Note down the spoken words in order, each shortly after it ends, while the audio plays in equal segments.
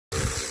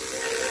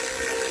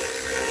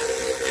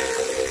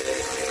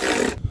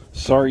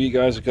Sorry, you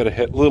guys, I got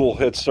a little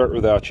head start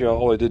without you.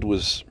 All I did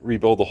was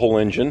rebuild the whole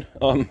engine.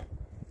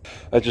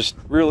 I just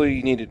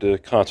really needed to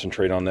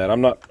concentrate on that.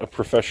 I'm not a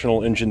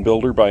professional engine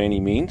builder by any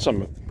means.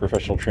 I'm a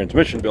professional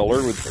transmission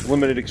builder with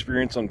limited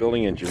experience on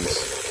building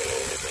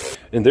engines.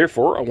 And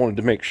therefore, I wanted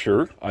to make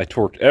sure I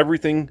torqued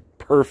everything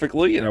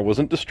perfectly and I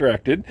wasn't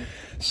distracted.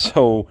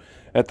 So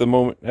at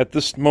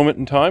this moment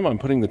in time, I'm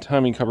putting the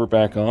timing cover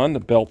back on, the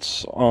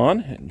belts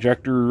on,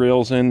 injector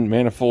rails in,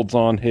 manifolds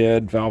on,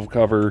 head, valve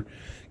cover,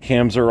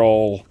 cams are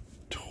all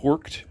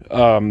torqued.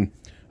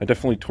 I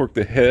definitely torqued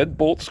the head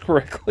bolts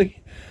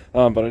correctly,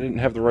 but I didn't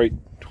have the right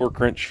torque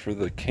wrench for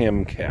the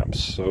cam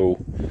caps.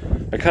 So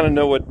I kind of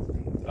know what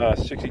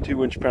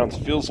 62 inch-pounds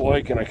feels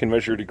like, and I can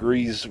measure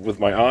degrees with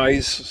my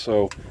eyes.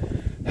 So,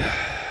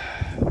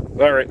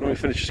 all right, let me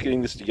finish just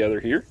getting this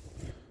together here.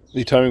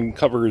 The timing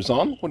cover is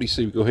on. What do you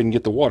say we go ahead and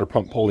get the water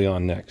pump pulley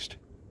on next?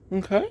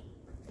 Okay.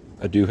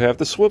 I do have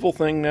the swivel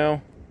thing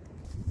now.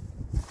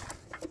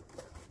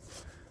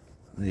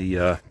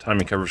 The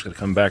timing cover is going to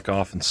come back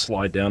off and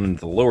slide down into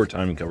the lower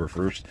timing cover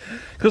first,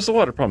 because the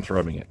water pump's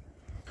rubbing it.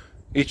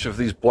 Each of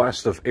these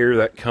blasts of air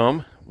that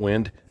come,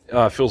 wind,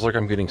 feels like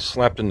I'm getting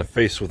slapped in the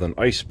face with an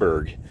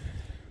iceberg.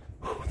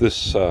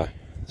 This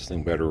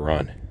thing better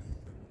run.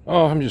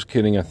 Oh, I'm just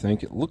kidding, I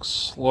think. It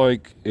looks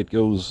like it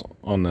goes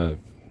on the,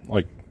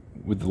 like,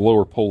 with the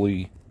lower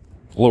pulley,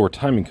 lower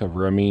timing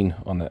cover, I mean,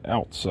 on the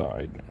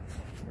outside.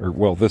 Or,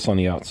 well, this on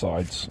the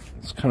outsides.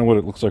 It's kind of what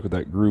it looks like with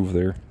that groove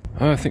there.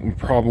 I think my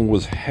problem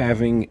was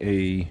having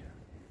a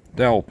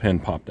dowel pin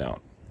popped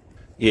out.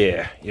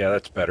 Yeah,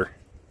 that's better.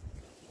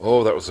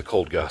 Oh, that was a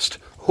cold gust.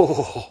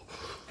 Oh,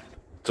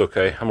 it's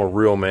okay. I'm a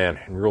real man,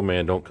 and real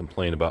men don't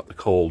complain about the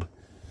cold.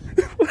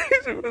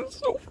 It was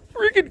so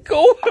freaking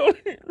cold out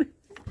here.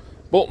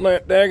 Bolting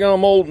that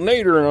daggone old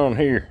nader on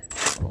here.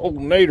 Old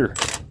nader.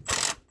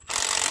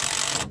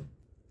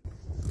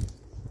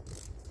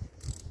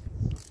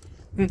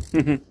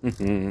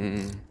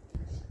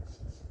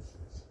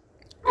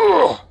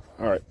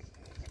 Alright,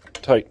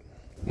 tight.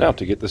 Now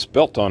to get this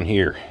belt on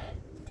here.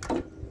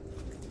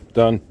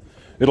 Done.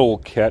 It'll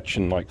catch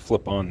and like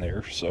flip on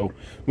there. So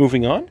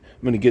moving on,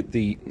 I'm going to get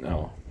the,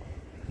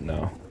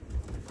 no.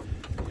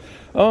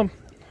 I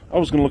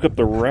was going to look up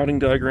the routing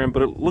diagram,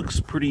 but it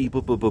looks pretty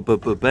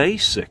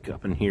basic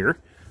up in here.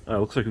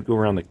 Looks like it would go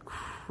around the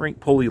crank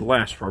pulley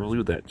last probably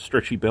with that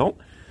stretchy belt.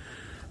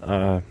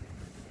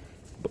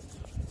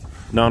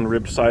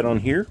 Non-rib side on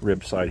here,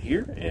 rib side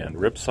here,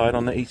 and rib side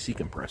on the AC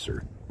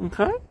compressor.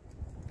 Okay.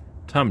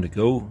 Time to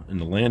go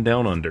and land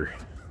down under.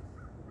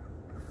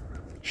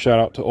 Shout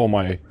out to all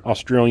my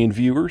Australian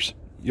viewers.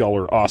 Y'all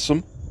are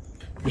awesome.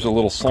 Here's a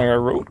little song I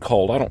wrote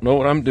called I Don't Know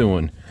What I'm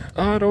Doing.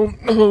 I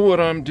don't know what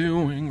I'm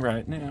doing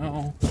right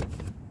now.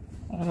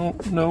 I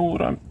don't know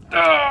what I'm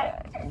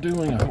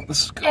doing. I hope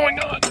this is going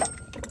on.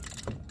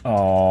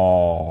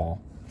 Oh,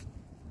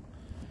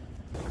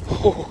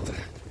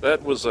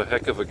 that was a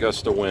heck of a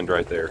gust of wind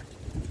right there.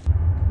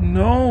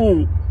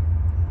 No!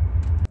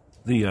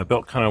 The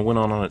belt kind of went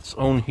on its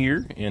own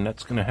here, and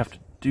that's going to have to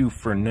do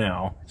for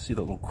now. See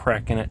that little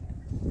crack in it?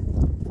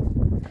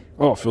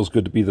 Oh, it feels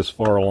good to be this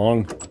far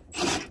along.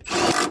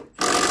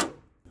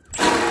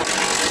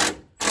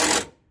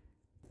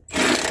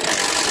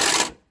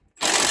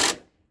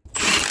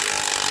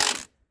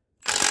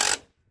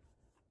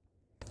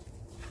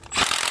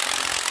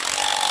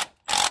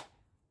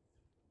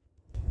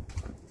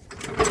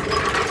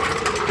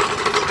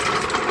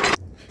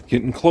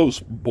 Getting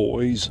close,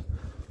 boys.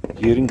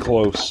 Getting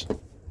close.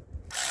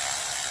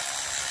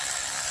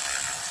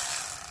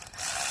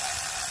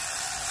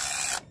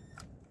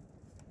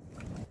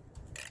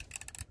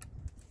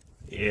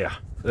 Yeah,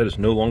 that is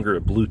no longer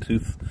a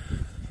Bluetooth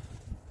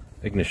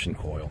ignition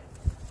coil.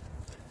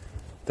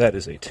 That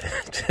is a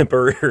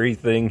temporary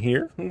thing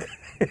here.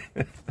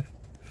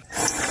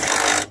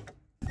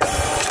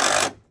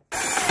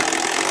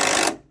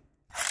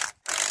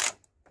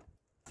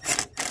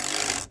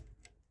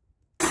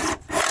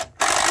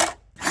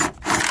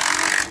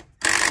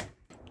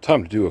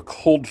 Time to do a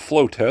cold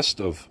flow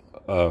test of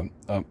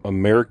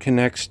American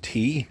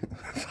XT,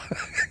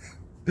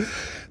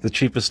 the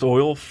cheapest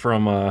oil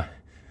from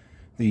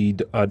the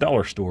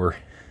dollar store.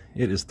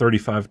 It is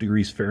 35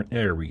 degrees Fahrenheit.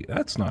 There we go.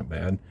 That's not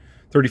bad.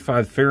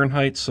 35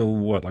 Fahrenheit, so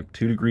what, like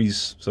 2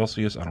 degrees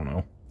Celsius? I don't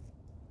know.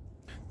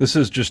 This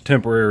is just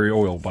temporary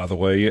oil, by the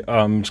way.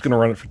 I'm just going to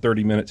run it for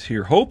 30 minutes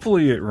here.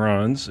 Hopefully it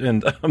runs,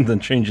 and then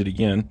change it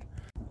again.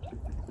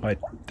 I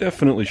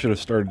definitely should have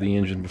started the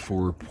engine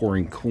before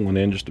pouring coolant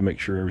in just to make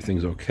sure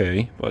everything's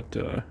okay, but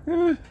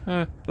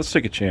let's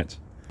take a chance.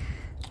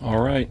 All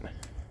right.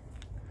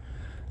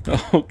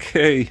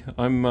 Okay,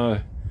 I'm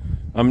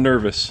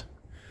nervous.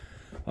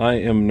 I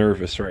am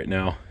nervous right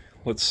now.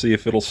 Let's see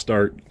if it'll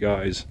start,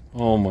 guys.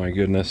 Oh my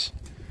goodness.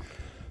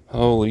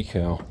 Holy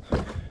cow.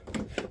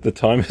 The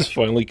time has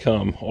finally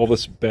come. All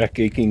this back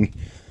aching,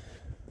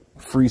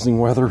 freezing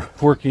weather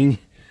working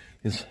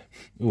is...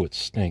 Ooh, it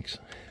stinks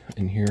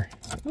in here.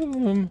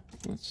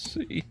 Let's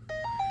see.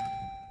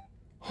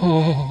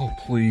 Oh,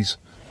 please.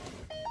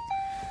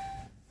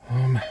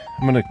 I'm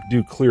going to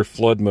do clear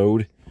flood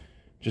mode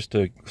just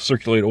to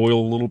circulate oil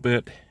a little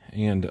bit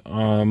and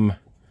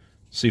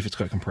see if it's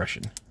got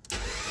compression.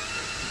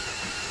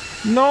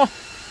 No!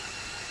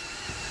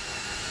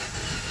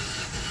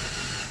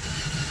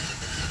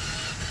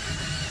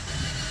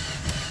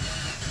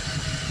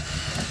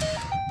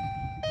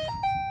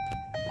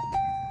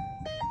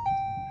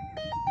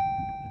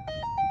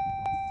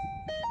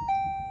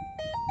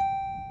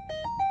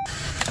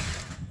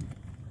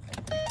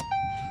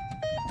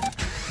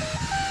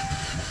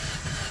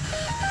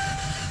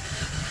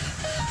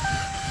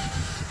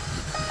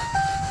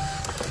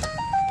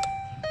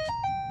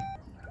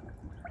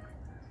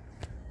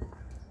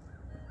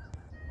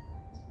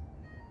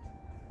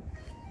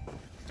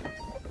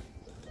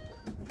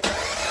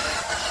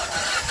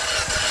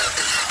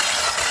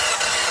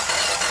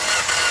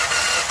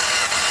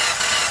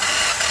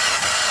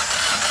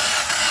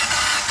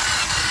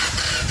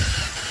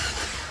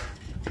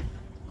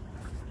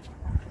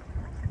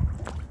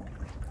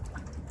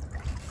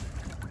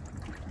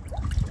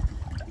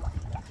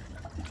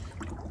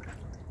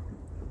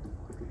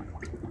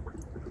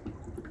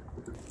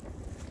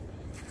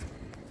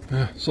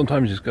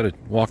 Sometimes you just gotta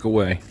walk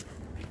away.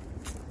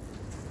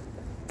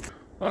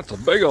 That's a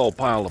big old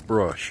pile of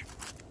brush.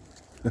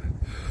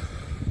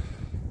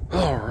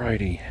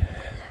 Alrighty.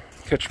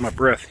 Catch my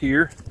breath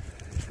here.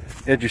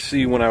 As you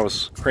see when I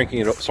was cranking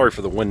it up, sorry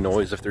for the wind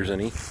noise if there's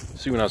any.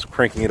 See when I was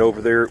cranking it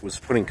over there, it was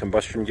putting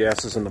combustion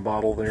gases in the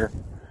bottle there.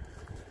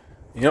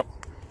 Yep.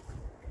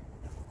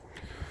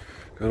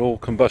 Good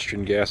old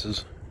combustion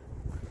gases.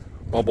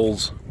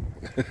 Bubbles.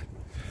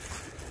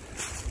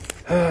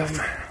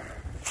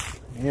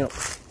 Yep.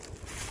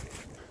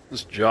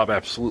 This job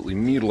absolutely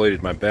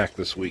mutilated my back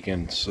this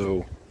weekend,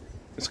 so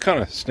it's kind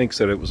of stinks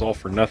that it was all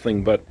for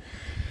nothing, but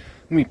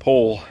let me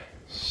pull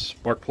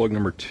spark plug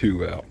number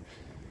 2 out.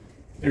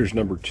 There's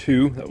number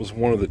 2. That was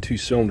one of the 2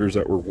 cylinders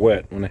that were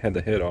wet when I had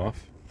the head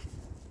off.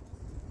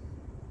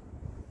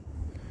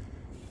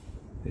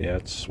 Yeah,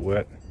 it's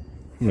wet.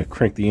 I'm going to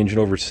crank the engine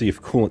over to see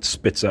if coolant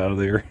spits out of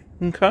there.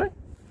 Okay.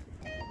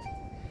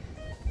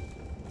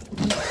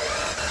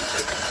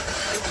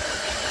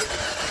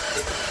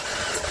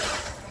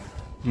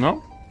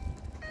 No?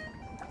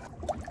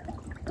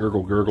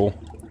 Gurgle, gurgle.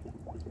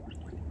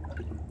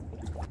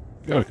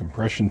 Got a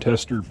compression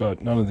tester,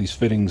 but none of these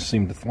fittings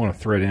seem to want to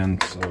thread in,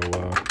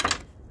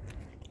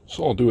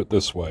 so I'll do it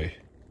this way.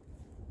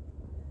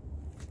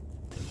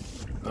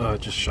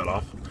 Just shut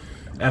off.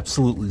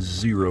 Absolutely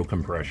zero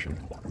compression.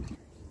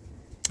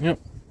 Yep.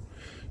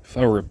 If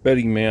I were a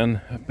betting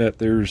man, I bet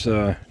there's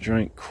a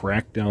giant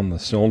crack down the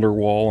cylinder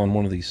wall on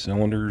one of these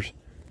cylinders.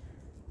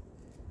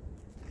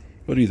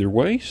 But either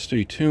way,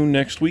 stay tuned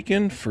next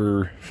weekend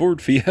for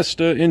Ford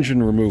Fiesta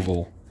engine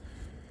removal.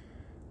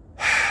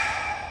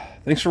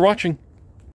 Thanks for watching.